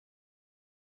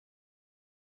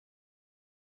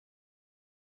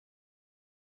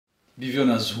Viveu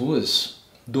nas ruas,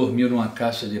 dormiu numa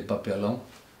caixa de papelão,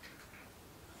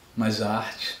 mas a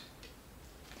arte...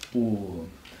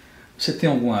 Você tem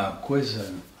alguma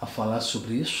coisa a falar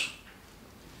sobre isso?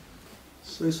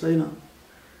 Sou isso aí não.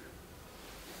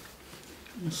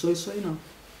 Não sou isso aí não.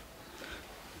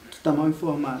 Tu tá mal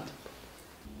informado.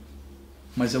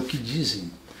 Mas é o que dizem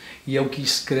e é o que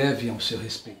escrevem ao seu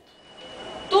respeito.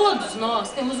 Todos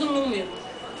nós temos um número.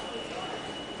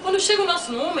 Quando chega o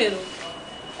nosso número,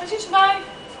 a gente vai.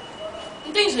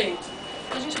 Não tem jeito.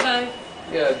 A gente vai.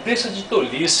 Deixa de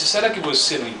tolice. Será que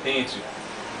você não entende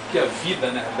que a vida,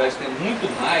 na verdade, tem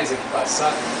muito mais a que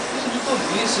passar? Deixa de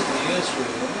tolice com isso.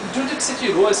 De onde é que você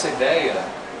tirou essa ideia?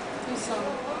 Atenção.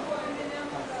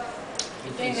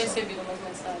 Eu tenho recebido umas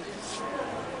mensagens.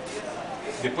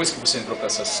 Depois que você entrou para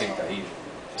essa seita aí,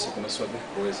 você começou a ver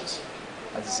coisas,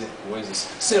 a dizer coisas,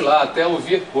 sei lá, até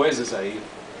ouvir coisas aí.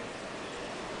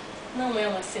 Não é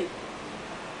uma seita.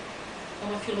 É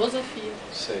uma filosofia.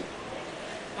 Sei.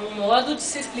 É um modo de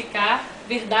se explicar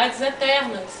verdades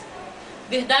eternas.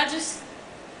 Verdades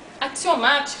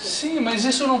axiomáticas. Sim, mas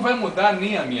isso não vai mudar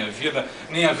nem a minha vida,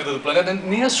 nem a vida do planeta,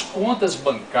 nem as contas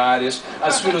bancárias,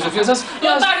 as filosofias.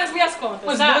 Eu pago as minhas contas.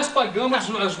 Mas nós pagamos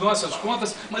as nossas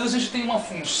contas, mas a gente tem uma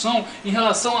função em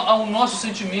relação ao nosso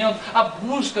sentimento, a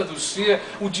busca do ser,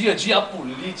 o dia a dia, a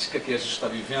política que a gente está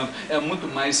vivendo é muito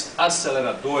mais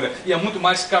aceleradora e é muito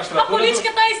mais castradora. A política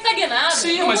está estagnada.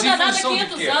 Sim, não mas muda em nada há função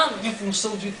 500 de quê? anos. Em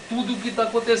função de tudo o que está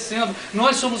acontecendo.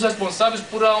 Nós somos responsáveis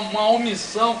por uma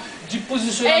omissão de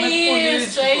posicionamento político. É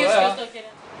isso que eu estou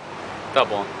querendo. Tá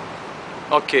bom.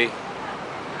 Ok.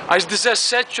 Às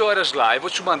 17 horas lá, eu vou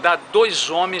te mandar 2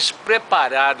 homens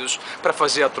preparados para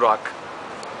fazer a troca.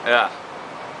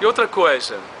 E outra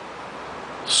coisa,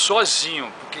 sozinho,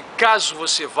 porque caso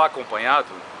você vá acompanhado,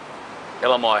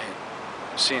 ela morre.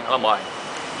 Sim, ela morre.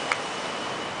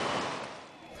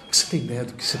 Você tem ideia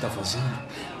do que você está fazendo?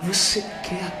 Você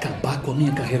quer acabar com a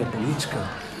minha carreira política?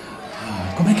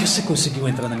 Como é que você conseguiu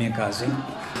entrar na minha casa, hein?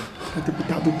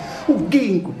 Deputado, o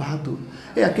gay incubado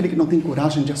é aquele que não tem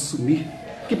coragem de assumir,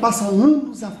 que passa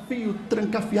anos a fio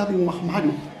trancafiado em um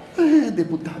armário.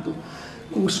 Deputado,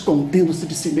 escondendo-se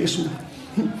de si mesmo.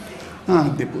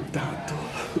 Deputado,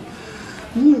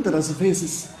 muitas das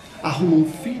vezes arrumam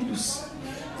filhos,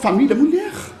 família,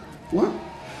 mulher, não é?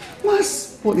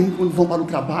 Mas, porém, quando vão para o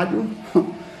trabalho,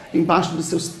 embaixo dos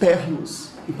seus ternos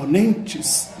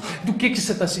imponentes... Do que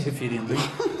você está se referindo, hein?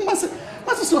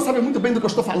 Mas o senhor sabe muito bem do que eu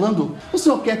estou falando. O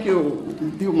senhor quer que eu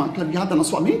dê uma clareada na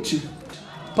sua mente?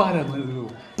 Para, Mello.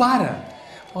 Para!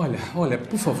 Olha,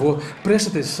 por favor, preste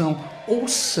atenção.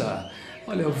 Ouça.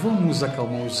 Olha, vamos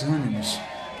acalmar os ânimos.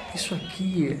 Isso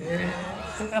aqui é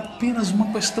apenas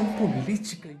uma questão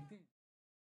política.